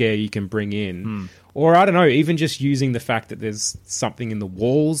 real-world scare you can bring in. Or, I don't know, even just using the fact that there's something in the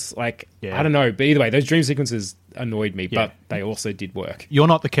walls. Like, I don't know. But either way, those dream sequences annoyed me, but they also did work. You're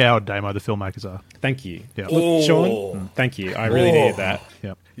not the coward, Damo. The filmmakers are. Thank you. Yeah. Look, Sean, thank you. I really needed that.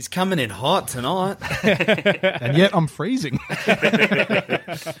 Yeah. He's coming in hot tonight. And yet I'm freezing.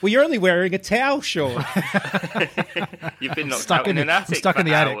 Well, you're only wearing a towel, Sean. You've been knocked out in an attic. Stuck in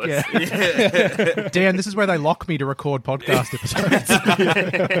the hours. attic, yeah. Dan, this is where they lock me to record podcast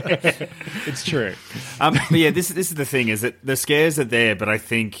episodes. It's true. But yeah, this is the thing, is that the scares are there, but I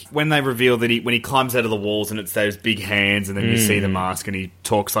think when they reveal that when he climbs out of the walls and it's those big hands, and then you see the mask and he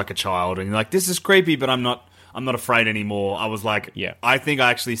talks like a child, and you're like, this is creepy, but I'm not afraid anymore. I was like, I think I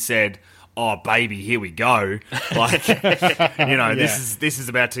actually said, oh baby, here we go. Like, you know, this is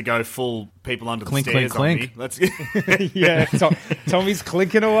about to go full people under Clink, the stairs clink, on me. Let's Yeah, Tommy's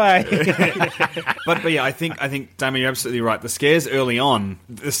clinking away. But yeah, I think Damon, you're absolutely right. The scares early on,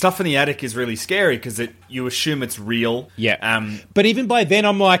 the stuff in the attic is really scary because you assume it's real. Yeah. But even by then,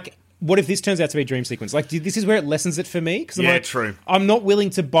 I'm like, what if this turns out to be a dream sequence? Like, this is where it lessens it for me. Because I'm like, true. I'm not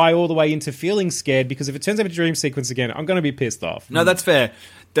willing to buy all the way into feeling scared, because if it turns out to be a dream sequence again, I'm going to be pissed off. No, that's fair.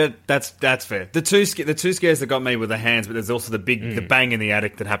 That's fair. The two scares that got me were the hands, but there's also the bang in the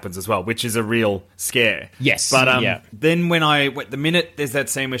attic that happens as well, which is a real scare. Yes. But then the minute there's that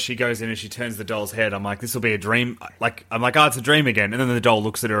scene where she goes in and she turns the doll's head, I'm like, this will be a dream. Like, I'm like, oh, it's a dream again. And then the doll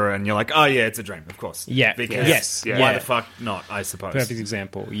looks at her and you're like, oh yeah, it's a dream, of course. Yeah. Because why the fuck not, I suppose. Perfect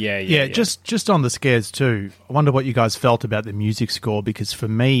example. Yeah. Just on the scares too. I wonder what you guys felt about the music score, because for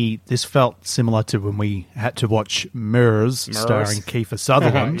me, this felt similar to when we had to watch Mirrors starring Kiefer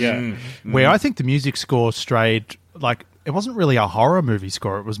Sutherland. Where I think the music score strayed, like, it wasn't really a horror movie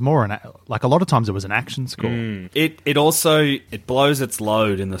score. It was more like a lot of times it was an action score. It also blows its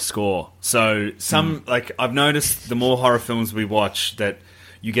load in the score. So like, I've noticed the more horror films we watch that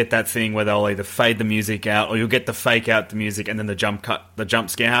you get that thing where they'll either fade the music out or you'll get the fake out the music and then the jump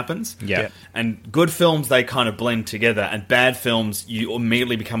scare happens. Yeah. And good films, they kind of blend together, and bad films, you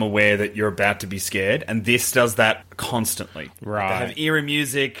immediately become aware that you're about to be scared, and this does that constantly. Right. They have eerie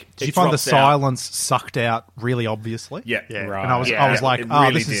music. Did you find the silence sucked out really obviously? Yeah. Right. And I was like, it oh,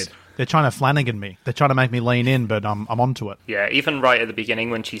 really this is... did. They're trying to Flanagan me. They're trying to make me lean in, but I'm onto it. Yeah, even right at the beginning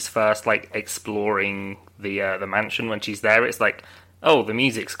when she's first, like, exploring the mansion, when she's there, it's like, oh, the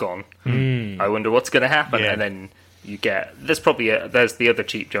music's gone. I wonder what's going to happen. Yeah. And then you get... There's the other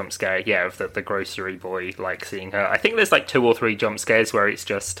cheap jump scare, of the grocery boy, like, seeing her. I think there's, like, 2 or 3 jump scares where it's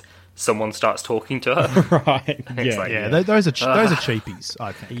just someone starts talking to her. Right. Those are cheapies,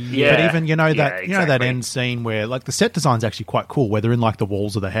 I think. Yeah. But even that exactly. end scene where, like, the set design's actually quite cool, where they're in, like, the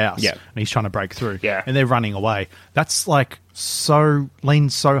walls of the house, and he's trying to break through, and they're running away. That's like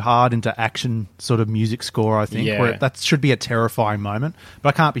leans so hard into action sort of music score, I think, where that should be a terrifying moment,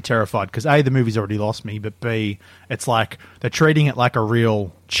 but I can't be terrified because A, the movie's already lost me, but B, it's like they're treating it like a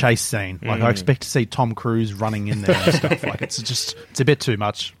real chase scene. Like, I expect to see Tom Cruise running in there and stuff. Like, it's a bit too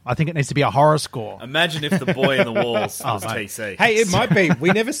much. I think it needs to be a horror score. Imagine if the boy in the walls was TC. Hey, it might be. We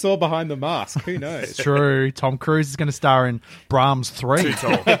never saw Behind the Mask. Who knows? True. Tom Cruise is going to star in Brahms 3. Too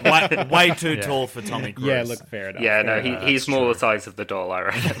tall. Way too tall for Tommy Cruise. Yeah, look, fair enough. Yeah, no, he's more the size of the doll, I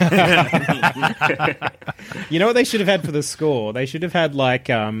reckon. You know what they should have had for the score? They should have had like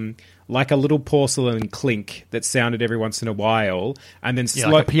a little porcelain clink that sounded every once in a while, and then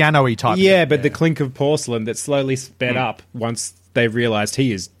like a piano-y type. Yeah, but the clink of porcelain that slowly sped up once they realised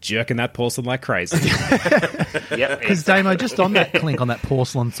he is jerking that porcelain like crazy. Because Damo, just on that clink, on that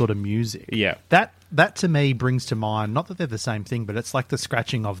porcelain sort of music, that to me brings to mind, not that they're the same thing, but it's like the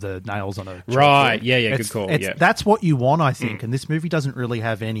scratching of the nails on a right. chalkboard. Yeah, good call. That's what you want, I think, and this movie doesn't really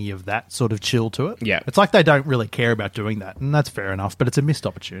have any of that sort of chill to it. Yeah, it's like they don't really care about doing that, and that's fair enough. But it's a missed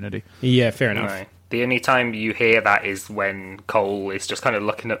opportunity. Yeah, fair enough. No. The only time you hear that is when Cole is just kind of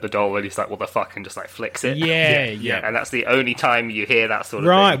looking at the doll and he's like, what the fuck, and just like flicks it. Yeah. And that's the only time you hear that sort of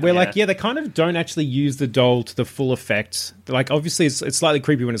right, thing. where like, they kind of don't actually use the doll to the full effect. Like, obviously it's slightly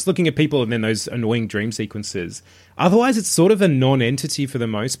creepy when it's looking at people and then those annoying dream sequences. Otherwise, it's sort of a non-entity for the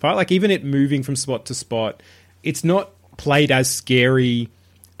most part. Like, even it moving from spot to spot, it's not played as scary.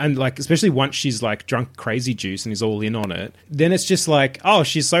 And, like, especially once she's, like, drunk crazy juice and is all in on it, then it's just like, oh,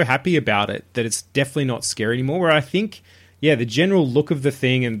 she's so happy about it that it's definitely not scary anymore. Where I think yeah, the general look of the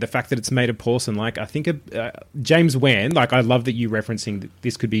thing and the fact that it's made of porcelain, like, I think James Wan, like, I love that you referencing that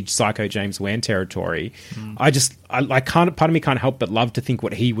this could be Psycho James Wan territory. I can't, part of me can't help but love to think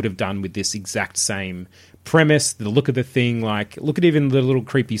what he would have done with this exact same premise, the look of the thing, like, look at even the little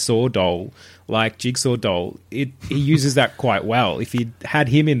creepy saw doll, like Jigsaw doll. He uses that quite well. If he'd had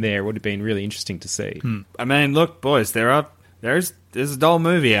him in there, it would have been really interesting to see. I mean, look, boys, there's a doll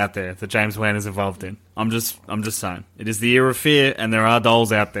movie out there that James Wan is involved in. I'm just saying. It is the year of fear, and there are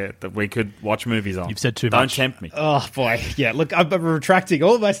dolls out there that we could watch movies on. You've said too Don't much. tempt me. Oh, boy. Yeah, look, I'm retracting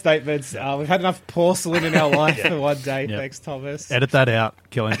all my statements. We've had enough porcelain in our life for one day. Yep. Thanks, Thomas. Edit that out.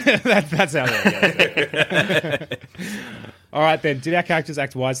 Kill him. That's how it goes. All right, then. Did our characters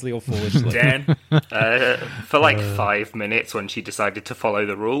act wisely or foolishly? Dan? For like 5 minutes when she decided to follow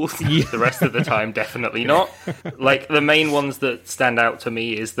the rules. The rest of the time, definitely not. Like, the main ones that stand out to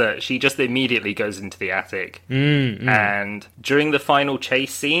me is that she just immediately goes into the attic. And during the final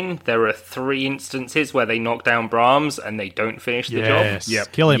chase scene, there are 3 instances where they knock down Brahms and they don't finish the job.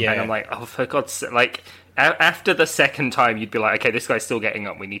 Yep. Kill him. Yeah. And I'm like, oh, for God's sake. Like, after the second time, you'd be like, okay, this guy's still getting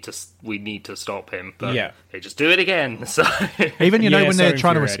up. We need to stop him. But they just do it again. So Even, when so they're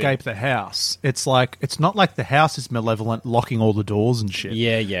trying to infuriating. escape the house, it's like, it's not like the house is malevolent, locking all the doors and shit.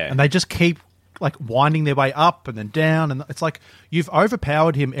 Yeah, yeah. And they just keep, like, winding their way up and then down. And it's like, you've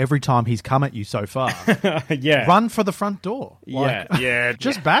overpowered him every time he's come at you so far. Yeah. Run for the front door. Like, Yeah.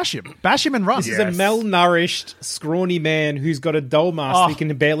 just bash him. Bash him and run. This is a malnourished, scrawny man who's got a doll mask that he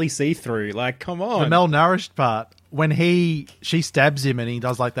can barely see through. Like, come on. The malnourished part, when she stabs him and he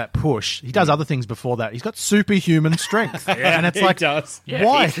does like that push, he does other things before that. He's got superhuman strength. And it's like, does.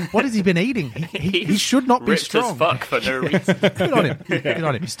 why? What has he been eating? He should not be ripped strong. as fuck for no reason. Good on him. Good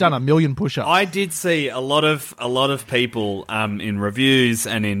on him. He's done 1 million push-ups. I did see a lot of people in reviews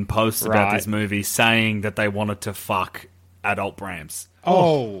and in posts about this movie saying that they wanted to fuck adult Brahms.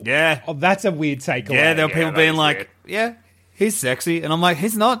 Oh. Yeah. Oh, that's a weird takeaway. Yeah, there were people that being is like, weird. yeah, he's sexy. And I'm like,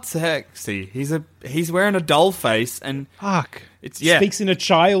 he's not sexy. He's wearing a doll face and Fuck. it's Speaks in a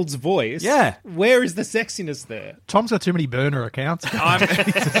child's voice. Yeah. Where is the sexiness there? Tom's got too many burner accounts. No,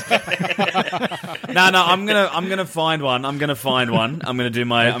 I'm gonna find one. I'm gonna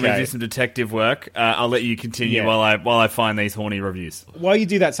do some detective work. I'll let you continue while I find these horny reviews. While you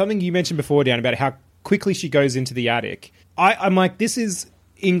do that, something you mentioned before, Dan, about how quickly she goes into the attic. I'm like, this is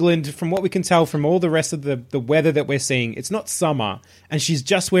England, from what we can tell from all the rest of the weather that we're seeing. It's not summer, and she's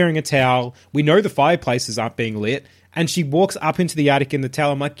just wearing a towel. We know the fireplaces aren't being lit, and she walks up into the attic in the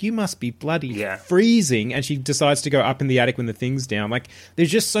towel. I'm like, you must be bloody freezing. And she decides to go up in the attic when the thing's down. Like,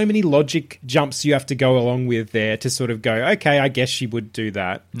 there's just so many logic jumps you have to go along with there to sort of go, okay, I guess she would do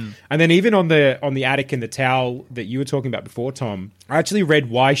that. And then even on the attic and the towel that you were talking about before, Tom, I actually read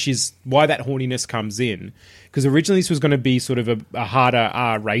why that horniness comes in. Because originally this was going to be sort of a harder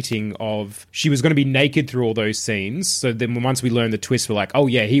R rating of, she was going to be naked through all those scenes. So then once we learned the twist, we're like, oh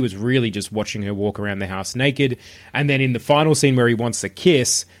yeah, he was really just watching her walk around the house naked. And then in the final scene where he wants a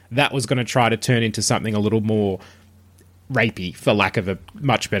kiss, that was going to try to turn into something a little more rapey, for lack of a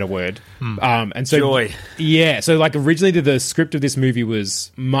much better word. And so, Joy. Yeah, so like originally the script of this movie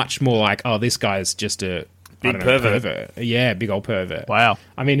was much more like, oh, this guy's just a Big pervert. Yeah, big old pervert. Wow.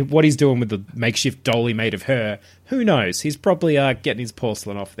 I mean, what he's doing with the makeshift doll he made of her, who knows? He's probably getting his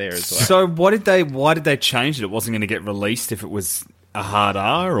porcelain off there as well. So why did they change it? It wasn't going to get released if it was a hard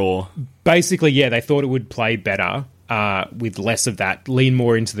R, or? Basically, yeah, they thought it would play better with less of that, lean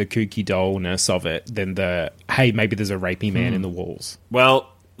more into the kooky dollness of it than the, hey, maybe there's a rapey man in the walls.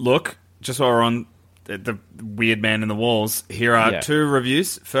 Well, look, just while we're on the weird man in the walls, here are 2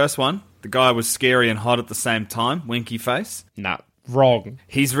 reviews. First one, the guy was scary and hot at the same time, winky face. Nah, wrong.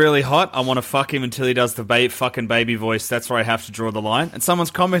 He's really hot. I want to fuck him until he does the fucking baby voice. That's where I have to draw the line. And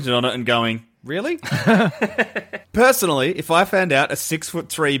someone's commented on it and going, really? Personally, if I found out a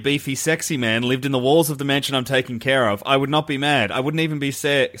 6'3" beefy sexy man lived in the walls of the mansion I'm taking care of, I would not be mad. I wouldn't even be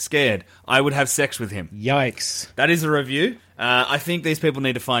scared. I would have sex with him. Yikes. That is a review. I think these people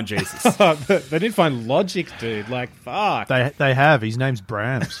need to find Jesus. They didn't find logic, dude. Like, fuck. They have. His name's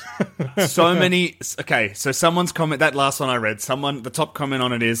Brahms. So many. Okay, so someone's comment, that last one I read, the top comment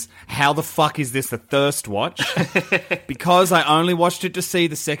on it is, how the fuck is this a thirst watch? Because I only watched it to see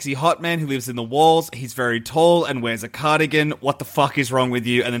the sexy hot man who lives in the walls. He's very tall and wears a cardigan. What the fuck is wrong with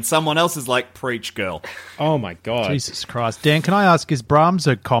you? And then someone else is like, preach, girl. Oh my God. Jesus Christ. Dan, can I ask, is Brahms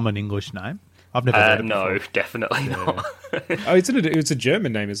a common English name? I've never heard it No, before. definitely not. Oh, it's a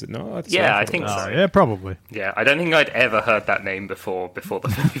German name, is it not? I think so. Oh, yeah, probably. Yeah, I don't think I'd ever heard that name before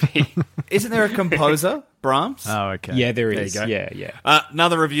the movie. Isn't there a composer, Brahms? Oh, okay. Yeah, there is. There you go. Yeah.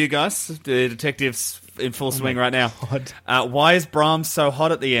 Another review, guys. The detectives in full swing right now. Why is Brahms so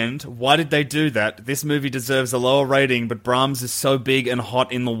hot at the end? Why did they do that? This movie deserves a lower rating, but Brahms is so big and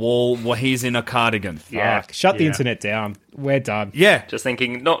hot in the wall while he's in a cardigan. Yeah. Shut the internet down. We're done. Yeah. Just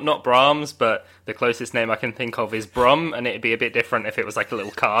thinking, not Brahms, but the closest name I can think of is Brum, and it'd be a bit different if it was like a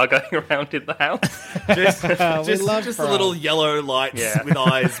little car going around in the house. just the little yellow lights with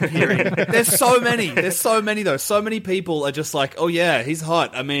eyes peering. There's so many. Though. So many people are just like, oh yeah, he's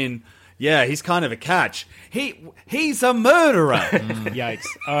hot. I mean, yeah, he's kind of a catch. He's a murderer. Yikes!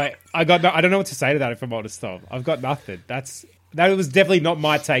 I don't know what to say to that. If I'm honest, Tom, I've got nothing. That was definitely not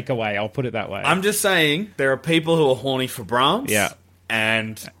my takeaway. I'll put it that way. I'm just saying there are people who are horny for Brahms. Yeah.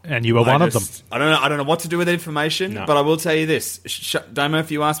 And you were one of them. I don't know what to do with that information, but I will tell you this. Damo,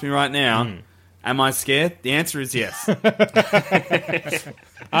 if you ask me right now, am I scared? The answer is yes.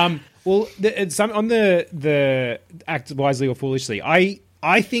 Well, on the act wisely or foolishly,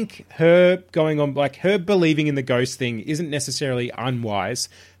 I think her going on, like her believing in the ghost thing isn't necessarily unwise.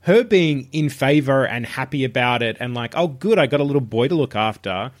 Her being in favor and happy about it and like, oh, good, I got a little boy to look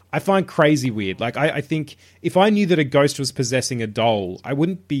after, I find crazy weird. Like, I think if I knew that a ghost was possessing a doll, I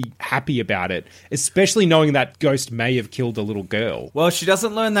wouldn't be happy about it, especially knowing that ghost may have killed a little girl. Well, she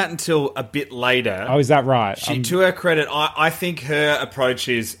doesn't learn that until a bit later. Oh, is that right? To her credit, I think her approach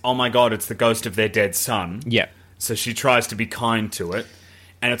is, oh my God, it's the ghost of their dead son. Yeah. So she tries to be kind to it.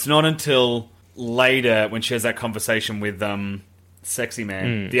 And it's not until later when she has that conversation with Sexy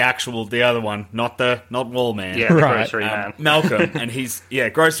Man, the other one, not Wall Man. Yeah, the grocery man. Malcolm, and he's,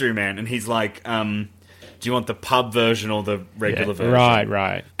 grocery man, and he's like, do you want the pub version or the regular version?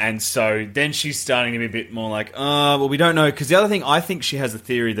 Right. And so then she's starting to be a bit more like, well, we don't know. Because the other thing, I think she has a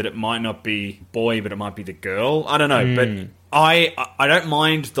theory that it might not be boy, but it might be the girl. I don't know, but I don't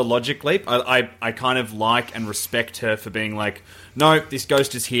mind the logic leap. I kind of like and respect her for being like, no, this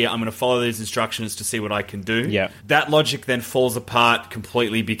ghost is here. I'm going to follow these instructions to see what I can do. Yeah. That logic then falls apart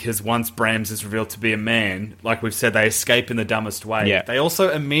completely because once Brahms is revealed to be a man, like we've said, they escape in the dumbest way. Yeah. They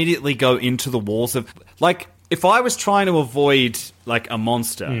also immediately go into the walls of... Like, if I was trying to avoid, like, a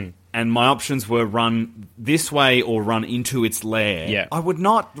monster... and my options were run this way or run into its lair, I would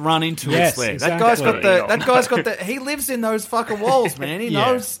not run into its lair. Exactly. That guy's got the... He lives in those fucking walls, man. He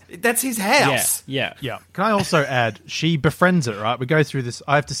knows... That's his house. Yeah. Can I also add, she befriends it, right? We go through this.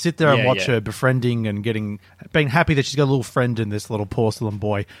 I have to sit there and watch her befriending and being happy that she's got a little friend in this little porcelain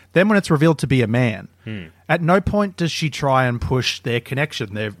boy. Then when it's revealed to be a man... At no point does she try and push their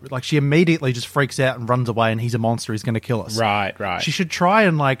connection. Like, she immediately just freaks out and runs away, and he's a monster. He's going to kill us. Right. She should try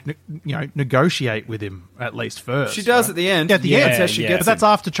and negotiate with him at least first. She does at the end. At the end, that's how she gets. But that's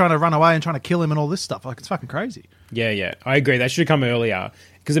after trying to run away and trying to kill him and all this stuff. Like, it's fucking crazy. Yeah. I agree. That should have come earlier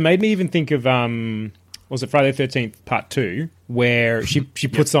because it made me even think of was it Friday the 13th Part 2 where she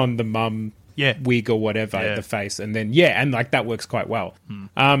puts on the mum. Wig or whatever, the face, and then and like that works quite well.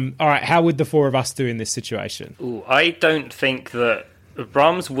 All right, how would the four of us do in this situation? Ooh, I don't think that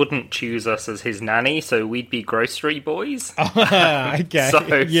Brahms wouldn't choose us as his nanny, so we'd be grocery boys. Okay, so,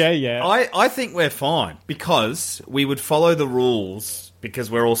 I think we're fine because we would follow the rules.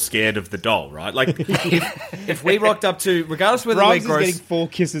 Because we're all scared of the doll, right? Like, if we rocked up to, regardless of whether Brahms we're is getting 4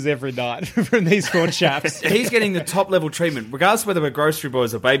 kisses every night from these 4 chaps. He's getting the top level treatment, regardless of whether we're grocery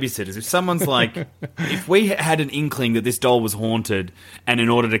boys or babysitters. If someone's like, if we had an inkling that this doll was haunted, and in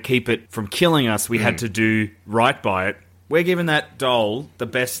order to keep it from killing us, we had to do right by it, we're giving that doll the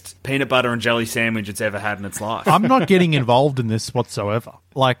best peanut butter and jelly sandwich it's ever had in its life. I'm not getting involved in this whatsoever.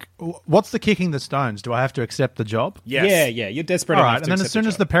 Like, what's the kicking the stones? Do I have to accept the job? Yes. Yeah. You're desperate All enough right, to and then as soon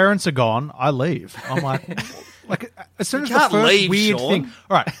as the parents are gone, I leave. I'm like... as soon as the first leave, weird Sean. thing...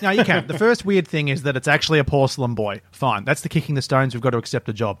 All right, now you can. The first weird thing is that it's actually a porcelain boy. Fine, that's the kicking the stones. We've got to accept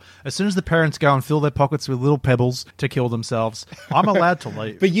the job. As soon as the parents go and fill their pockets with little pebbles to kill themselves, I'm allowed to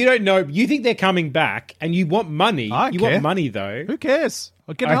leave. But you don't know. You think they're coming back, and you want money. I care. Want money, though. Who cares?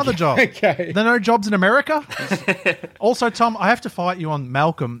 I'll get another job. Okay. There are no jobs in America? Also, Tom, I have to fight you on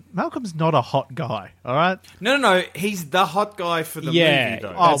Malcolm. Malcolm's not a hot guy, all right? No. He's the hot guy for the movie,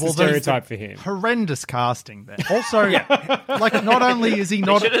 though. That's the stereotype for him. Horrendous casting there. Also, like, not only is he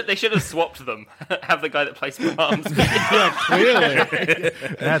not... They should have swapped them. Have the guy that plays Brahms. Clearly.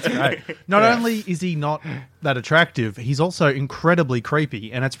 That's great. Not only is he not that attractive, he's also incredibly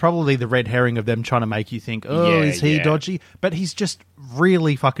creepy, and it's probably the red herring of them trying to make you think, is he dodgy? But he's just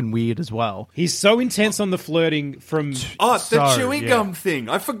really fucking weird as well. He's so intense on the flirting from... the chewing gum thing.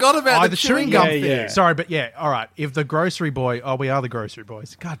 I forgot about the chewing gum thing. Yeah. Sorry, but all right. If the grocery boy... we are the grocery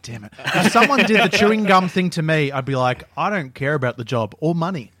boys. God damn it. If someone did the chewing gum thing to me, I'd be like, I don't care about the job or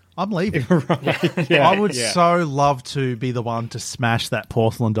money. I'm leaving. Yeah, I would yeah. so love to be the one to smash that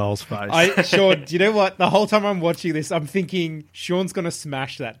porcelain doll's face. Sean, do you know what? The whole time I'm watching this, I'm thinking Sean's going to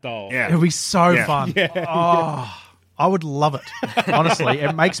smash that doll. Yeah. It would be so fun. Yeah. I would love it. Honestly,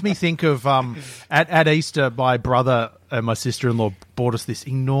 it makes me think of at Easter, my brother and my sister-in-law bought us this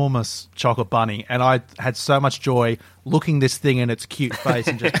enormous chocolate bunny, and I had so much joy looking this thing in its cute face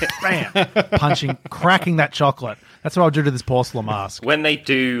and just bam, cracking that chocolate. That's what I'll do to this porcelain mask. When they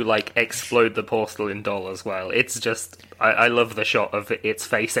do like explode the porcelain doll as well, it's just I love the shot of its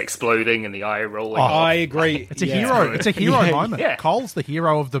face exploding and the eye rolling. I agree. It's a hero. It's a hero moment. Yeah. Cole's the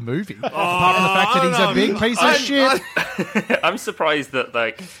hero of the movie. Apart from the fact that he's a big piece of shit. I'm surprised that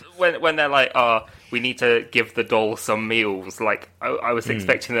like when they're like, we need to give the doll some meals. Like I was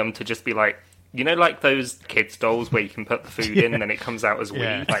expecting them to just be like, you know, like those kids' dolls where you can put the food in and then it comes out as wee.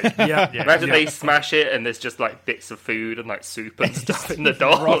 Like, imagine they smash it and there's just like bits of food and like soup and stuff in the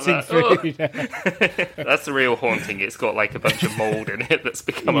doll. Rotting food. That's the real haunting. It's got like a bunch of mold in it that's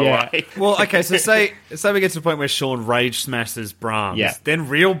become alive. Well, okay, so say we get to the point where Sean rage smashes Brahms. Yeah. Then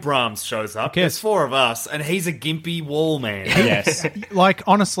real Brahms shows up. There's four of us, and he's a gimpy wall man. Yes. Like,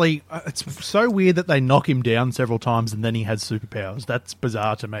 honestly, it's so weird that they knock him down several times and then he has superpowers. That's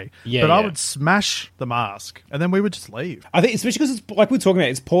bizarre to me. Yeah, but I yeah. would smash the mask and then we would just leave. I think, especially because it's like we're talking about,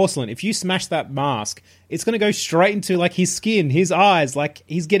 it's porcelain. If you smash that mask, it's going to go straight into like his skin, his eyes. Like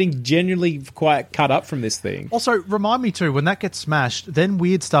he's getting genuinely quite cut up from this thing. Also, remind me too, when that gets smashed, then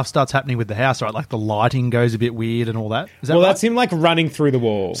weird stuff starts happening with the house, right? Like the lighting goes a bit weird and all that. Is that Well, right? that's him like running through the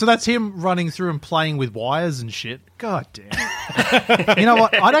wall. So that's him running through and playing with wires and shit. God damn. You know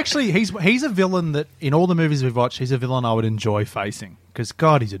what? He's a villain that in all the movies we've watched, he's a villain I would enjoy facing. Because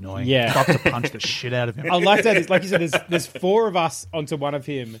God, he's annoying. Yeah. I'd love to punch the shit out of him. I like that. Like you said, there's four of us onto one of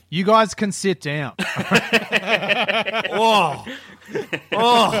him. You guys can sit down. Whoa.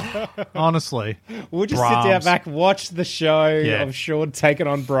 Honestly. We'll just Brahms. sit down back, watch the show Yeah. of Sean taking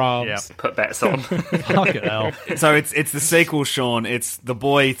on Brahms. Yep. Put bets on. Fucking hell. So it's the sequel, Sean. It's The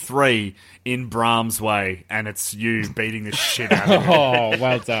Boy 3 in Brahms' way, and it's you beating the shit out of him. Oh,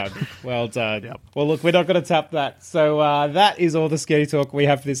 well done. Well done. Yep. Well, look, we're not going to tap that. So that is all the scary talk we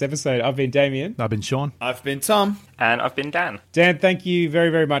have for this episode. I've been Damien. I've been Sean. I've been Tom. And I've been Dan. Dan, thank you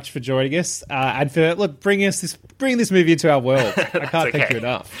very, very much for joining us and for bringing this movie into our world. I can't thank you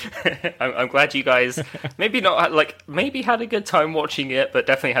enough. I'm glad you guys maybe had a good time watching it, but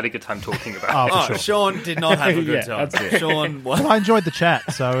definitely had a good time talking about it. Oh, for sure. Sean did not have a good Yeah, time. that's it. Sean, Well, I enjoyed the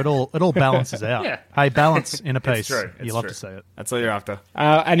chat, so it all balances out. Yeah. Hey, balance in a piece. true. It's You love true. to say it. That's all you're after.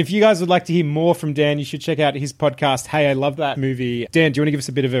 And if you guys would like to hear more from Dan, you should check out his podcast, Hey, I Love That Movie. Dan, do you want to give us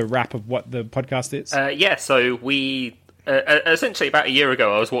a bit of a wrap of what the podcast is? So we... essentially, about a year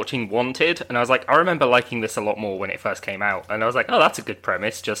ago, I was watching Wanted, and I was like, I remember liking this a lot more when it first came out. And I was like, oh, that's a good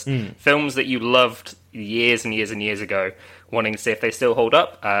premise. Just films that you loved years and years and years ago, wanting to see if they still hold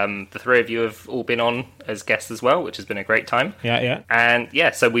up. The three of you have all been on as guests as well, which has been a great time. Yeah. And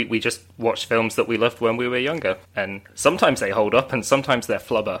so we just watched films that we loved when we were younger. And sometimes they hold up, and sometimes they're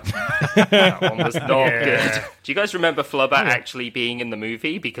flubber. That one was not good. Do you guys remember Flubber actually being in the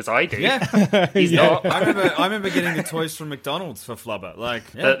movie? Because I do. Yeah. He's not. I remember getting the toys from McDonald's for Flubber.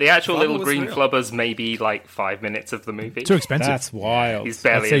 The actual Flubber little was green real. Flubbers maybe like 5 minutes of the movie. Too expensive. That's wild. He's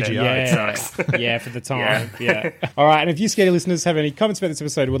barely That's in it. CGI. It Yeah, sucks. yeah, for the time. Yeah. All right, and if you scary listeners have any comments about this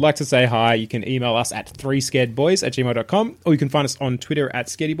episode or would like to say hi, you can email us at 3scaredboys@gmail.com, or you can find us on Twitter at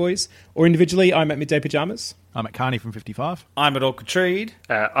scaredyboys, or individually, I'm at Midday Pajamas. I'm at Carney from 55. I'm at Orchid Treed.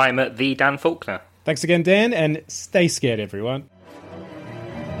 I'm at the Dan Faulkner. Thanks again, Dan, and stay scared, everyone.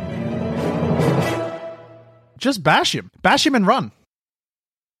 Just bash him. Bash him and run.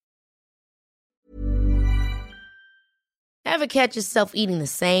 Ever catch yourself eating the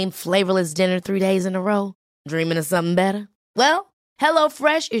same flavorless dinner 3 days in a row? Dreaming of something better? Well,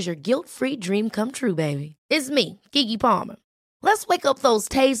 HelloFresh is your guilt-free dream come true, baby. It's me, Keke Palmer. Let's wake up those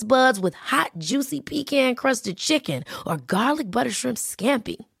taste buds with hot, juicy pecan-crusted chicken or garlic butter shrimp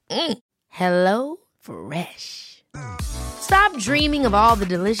scampi. Hello Fresh. Stop dreaming of all the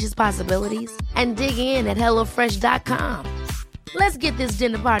delicious possibilities and dig in at HelloFresh.com. Let's get this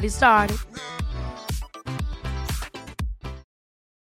dinner party started.